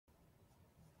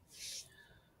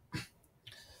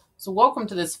So welcome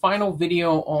to this final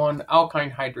video on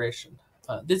alkyne hydration.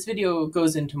 This video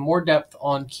goes into more depth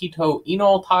on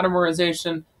keto-enol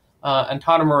tautomerization and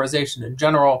tautomerization in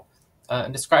general,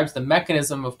 and describes the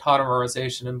mechanism of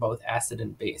tautomerization in both acid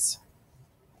and base.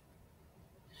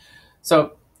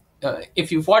 So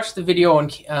if you've watched the video on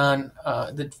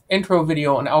the intro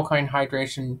video on alkyne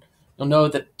hydration, you'll know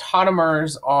that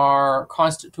tautomers are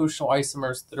constitutional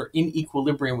isomers that are in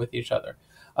equilibrium with each other.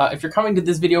 If you're coming to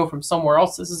this video from somewhere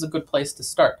else, this is a good place to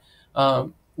start.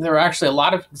 There are actually a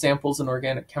lot of examples in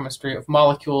organic chemistry of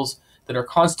molecules that are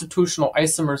constitutional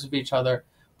isomers of each other,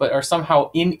 but are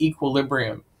somehow in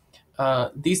equilibrium.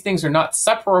 These things are not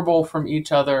separable from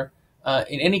each other.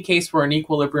 In any case where an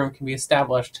equilibrium can be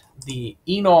established, the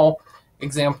enol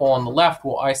example on the left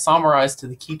will isomerize to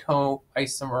the keto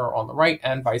isomer on the right,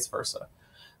 and vice versa.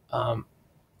 And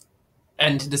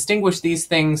to distinguish these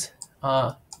things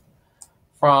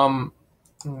from,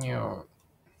 let's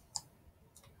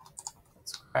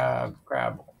grab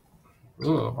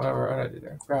whatever I did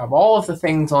there. Grab all of the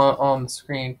things on the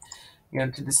screen,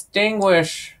 to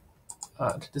distinguish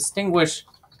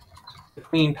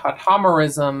between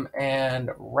tautomerism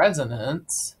and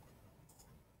resonance.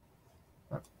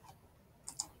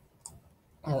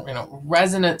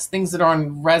 Resonance, things that are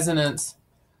in resonance.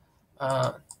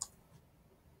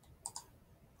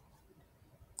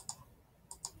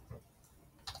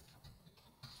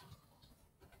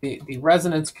 The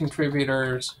resonance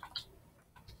contributors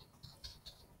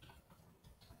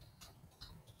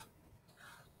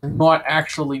are not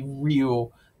actually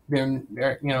real. They're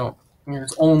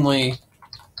there's only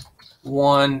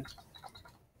one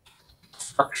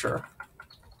structure.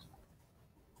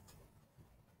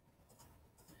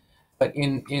 But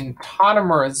in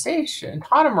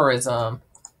tautomerism,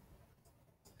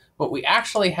 what we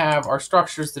actually have are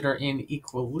structures that are in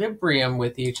equilibrium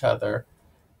with each other.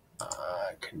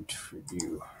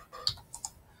 Contribute.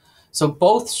 So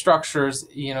both structures,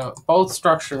 both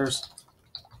structures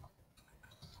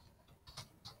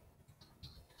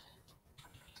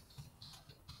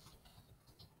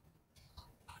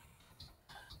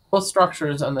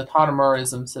on the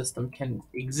tautomerism system can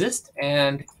exist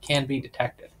and can be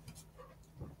detected.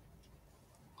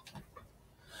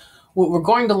 What we're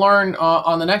going to learn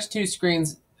on the next two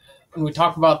screens when we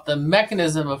talk about the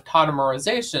mechanism of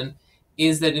tautomerization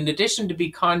is that in addition to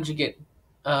being conjugate,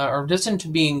 or in addition to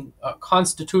being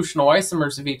constitutional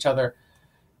isomers of each other,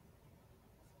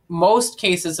 most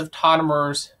cases of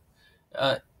tautomers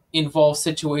involve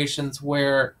situations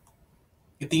where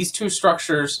these two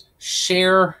structures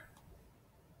share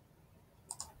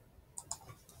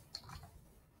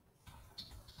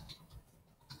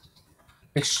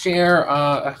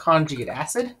a conjugate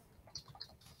acid.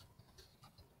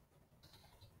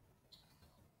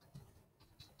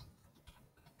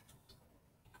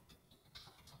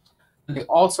 They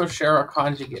also share a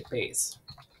conjugate base.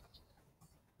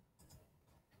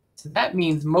 So that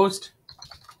means most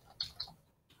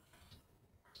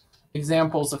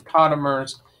examples of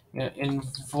tautomers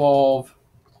involve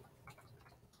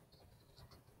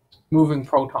moving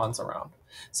protons around.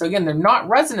 So again, they're not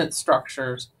resonance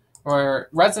structures, or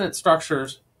resonance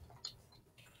structures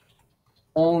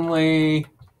only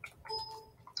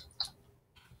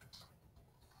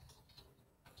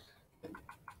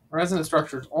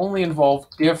involve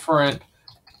different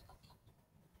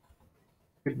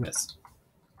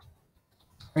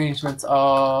arrangements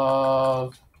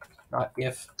of, not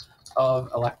if, of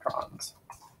electrons.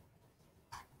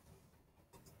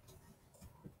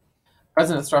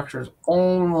 Resonance structures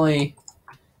only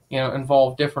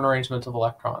involve different arrangements of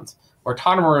electrons, where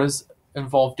tautomers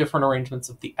involve different arrangements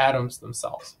of the atoms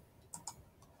themselves.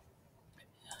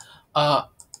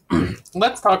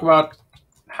 Let's talk about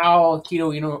how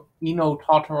keto-enol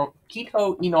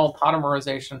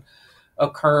tautomerization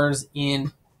occurs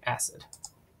in acid.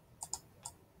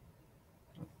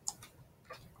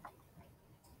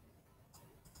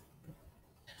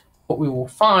 What we will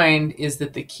find is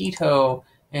that the keto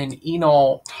and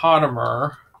enol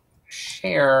tautomer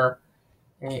share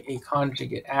a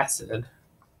conjugate acid.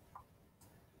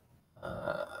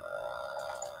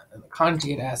 And the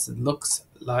conjugate acid looks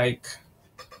like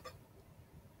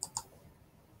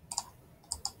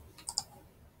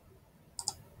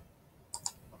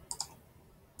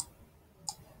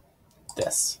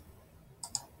this.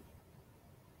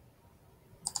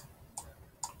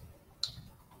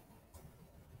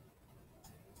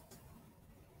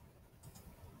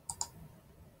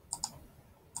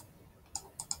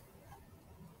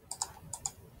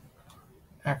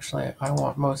 Actually, I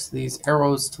want most of these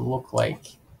arrows to look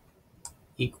like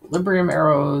equilibrium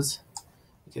arrows,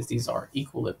 because these are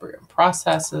equilibrium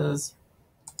processes.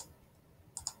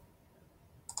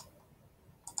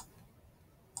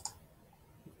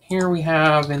 here we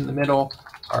have in the middle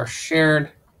our shared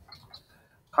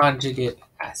conjugate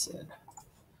acid,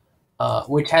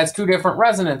 which has two different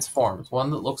resonance forms, one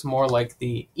that looks more like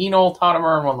the enol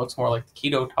tautomer and one looks more like the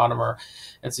keto tautomer.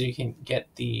 And so you can get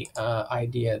the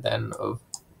idea then of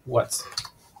what's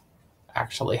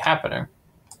actually happening.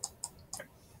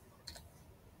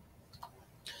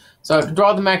 So to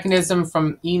draw the mechanism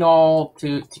from enol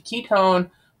to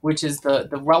ketone, which is the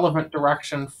relevant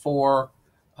direction for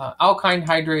alkyne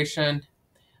hydration,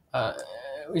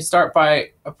 we start by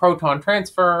a proton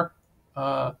transfer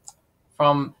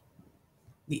from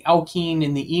the alkene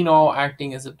in the enol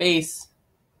acting as a base,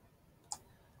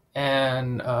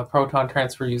 and proton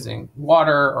transfer using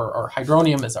water or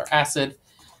hydronium as our acid,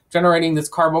 generating this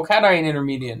carbocation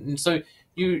intermediate. And so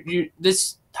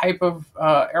this type of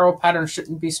arrow pattern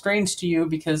shouldn't be strange to you,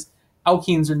 because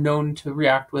alkenes are known to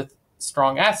react with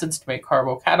strong acids to make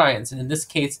carbocations. And in this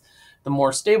case, the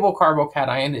more stable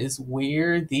carbocation is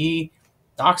where the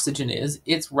oxygen is.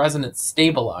 It's resonance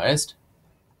stabilized.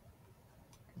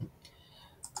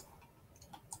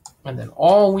 And then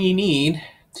all we need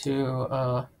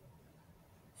to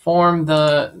form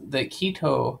the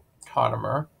keto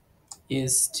tautomer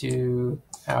is to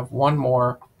have one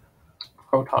more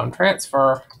proton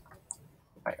transfer.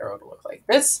 My arrow to look like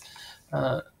this.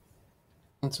 And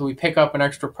so we pick up an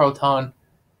extra proton.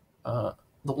 The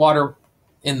water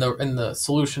in the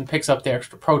solution picks up the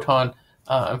extra proton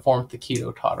and forms the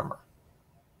keto tautomer.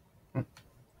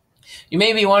 You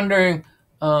may be wondering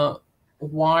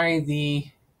why the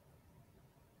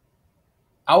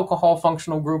alcohol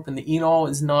functional group in the enol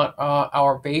is not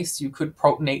our base. You could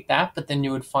protonate that, but then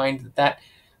you would find that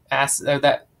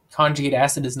that conjugate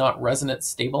acid is not resonance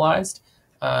stabilized,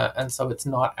 and so it's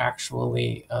not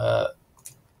actually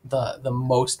the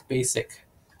most basic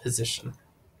position.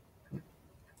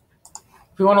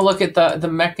 If we want to look at the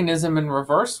mechanism in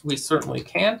reverse, we certainly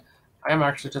can. I'm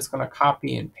actually just going to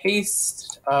copy and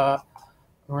paste. We're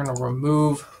going to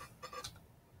remove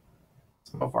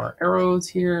some of our arrows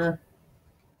here.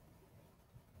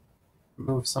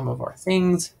 Remove some of our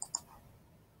things.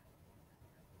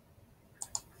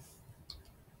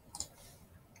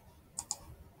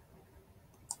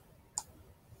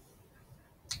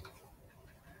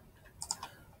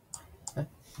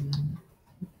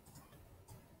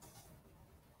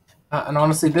 And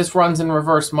honestly, this runs in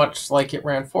reverse much like it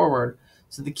ran forward.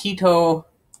 So the keto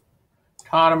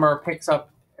tautomer picks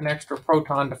up an extra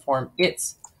proton to form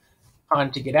its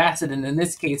conjugate acid. And in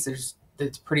this case,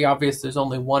 it's pretty obvious there's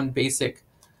only one basic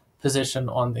position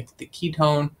on the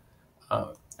ketone.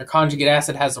 A conjugate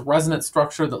acid has a resonance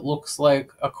structure that looks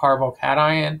like a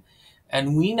carbocation.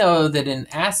 And we know that in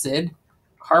acid,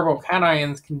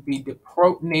 carbocations can be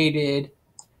deprotonated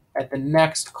at the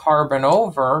next carbon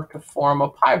over to form a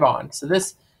pi bond. So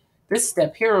this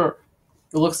step here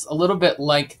looks a little bit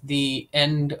like the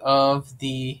end of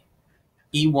the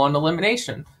E1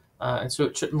 elimination. And so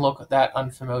it shouldn't look that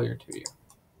unfamiliar to you.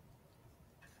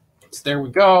 So there we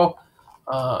go.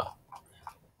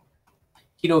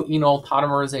 Keto-Enol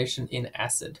Tautomerization in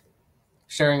acid,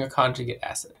 sharing a conjugate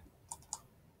acid.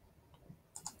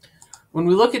 When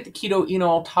we look at the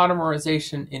keto-enol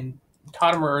tautomerization in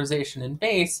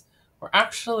base, we're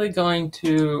actually going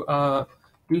to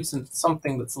do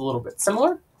something that's a little bit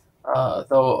similar,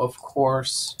 though of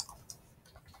course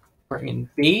we're in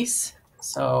base,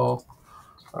 so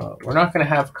we're not going to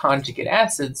have conjugate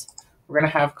acids, we're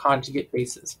going to have conjugate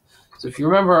bases. So if you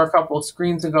remember a couple of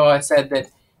screens ago, I said that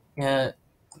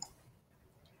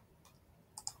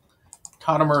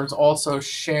tautomers also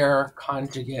share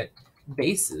conjugate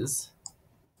bases.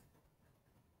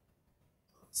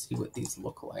 Let's see what these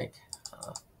look like.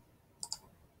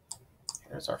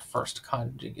 Here's our first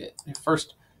conjugate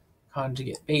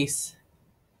base,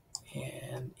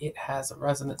 and it has a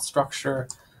resonance structure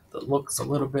that looks a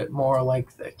little bit more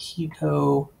like the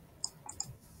keto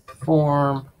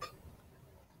form.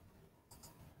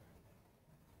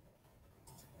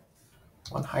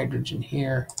 One hydrogen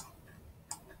here,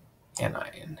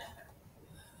 anion.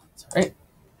 That's all right.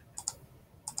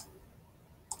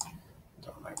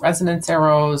 Draw my resonance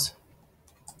arrows.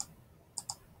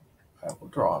 I will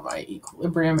draw my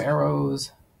equilibrium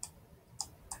arrows.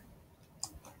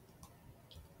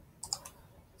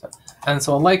 And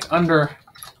so like under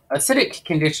acidic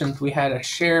conditions, we had a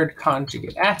shared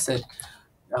conjugate acid.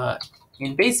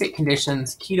 In basic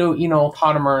conditions, keto-enol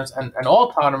tautomers and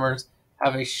all tautomers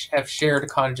have shared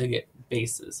conjugate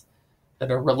bases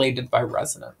that are related by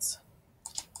resonance,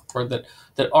 or that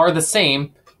are the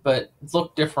same but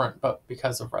look different but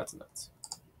because of resonance.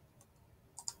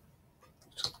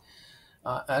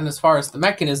 And as far as the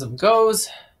mechanism goes,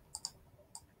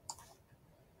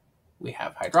 We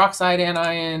have hydroxide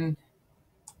anion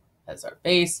as our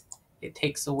base. It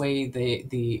takes away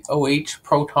the OH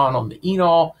proton on the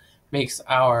enol, makes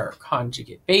our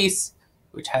conjugate base,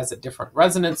 which has a different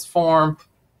resonance form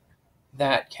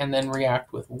that can then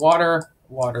react with water.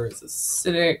 Water is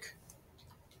acidic,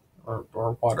 or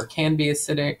water can be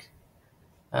acidic,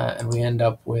 and we end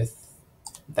up with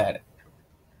that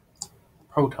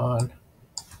proton.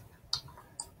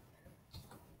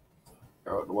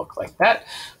 It would look like that.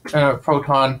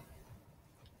 Proton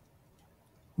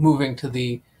moving to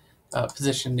the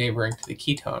position neighboring to the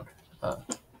ketone.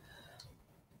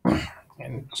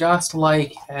 And just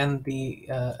like in the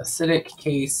acidic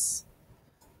case,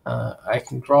 I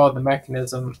can draw the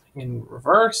mechanism in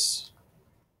reverse.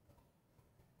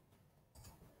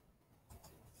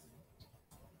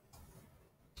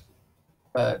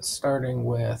 But starting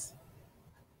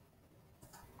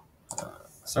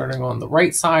on the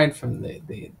right side from the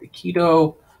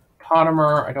keto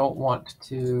tautomer, I don't want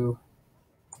to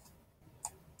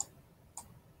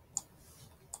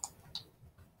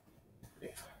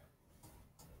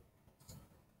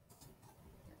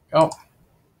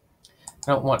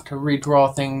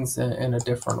redraw things in a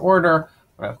different order,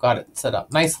 but I've got it set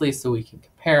up nicely so we can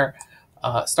compare.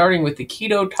 Starting with the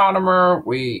keto tautomer,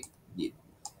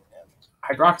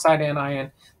 hydroxide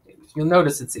anion. You'll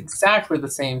notice it's exactly the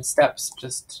same steps,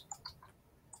 just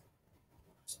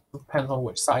depends on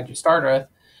which side you start with.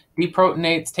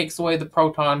 Deprotonates, takes away the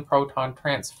proton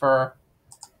transfer.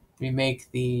 We make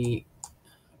the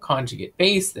conjugate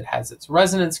base that has its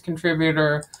resonance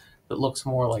contributor that looks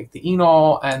more like the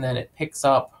enol, and then it picks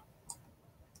up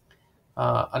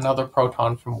another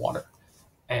proton from water.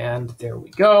 And there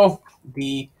we go,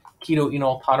 the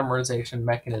keto-enol tautomerization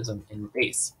mechanism in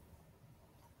base.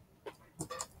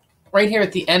 Right here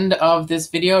at the end of this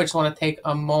video, I just want to take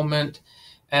a moment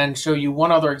and show you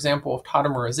one other example of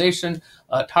tautomerization.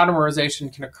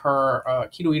 Tautomerization can occur,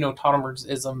 keto-enol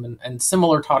tautomerism and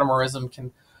similar tautomerism can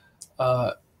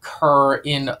occur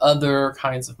in other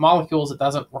kinds of molecules. It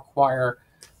doesn't require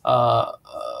ketones,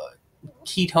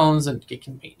 and it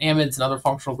can be amides and other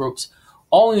functional groups.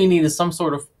 All you need is some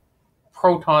sort of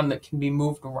proton that can be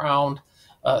moved around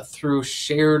through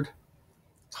shared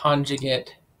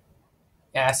conjugate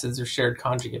acids or shared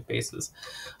conjugate bases.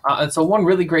 And so one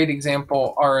really great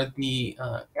example are the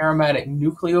aromatic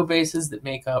nucleobases that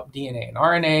make up DNA and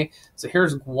RNA. So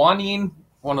here's guanine,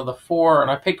 one of the four, and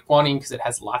I picked guanine because it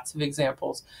has lots of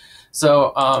examples.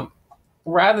 So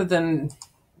rather than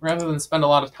spend a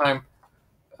lot of time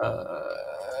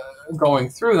going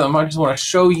through them, I just want to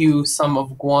show you some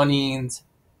of guanine's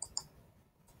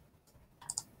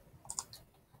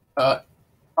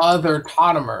other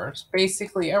tautomers.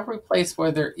 Basically, every place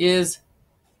where there is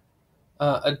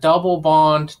a double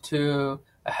bond to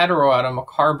a heteroatom, a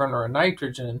carbon or a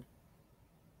nitrogen,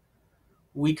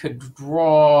 we could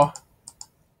draw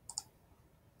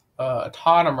a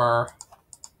tautomer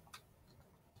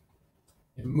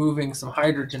moving some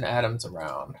hydrogen atoms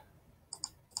around.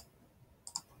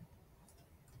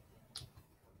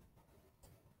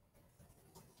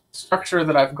 Structure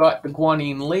that I've got the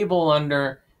guanine label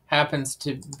under happens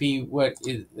to be what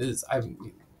is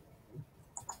I'm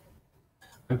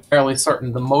fairly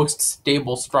certain the most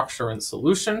stable structure in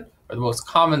solution, or the most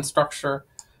common structure.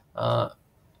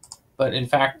 But in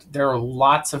fact, there are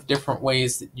lots of different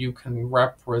ways that you can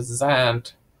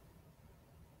represent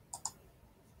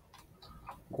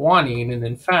guanine. And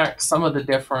in fact, some of the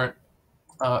different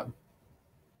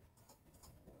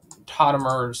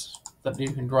tautomers that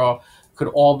you can draw could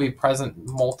all be present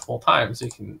multiple times. So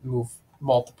you can move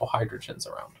multiple hydrogens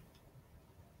around.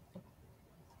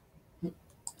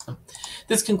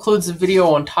 This concludes the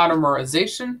video on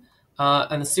tautomerization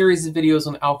and a series of videos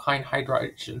on alkyne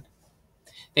hydration.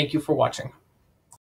 Thank you for watching.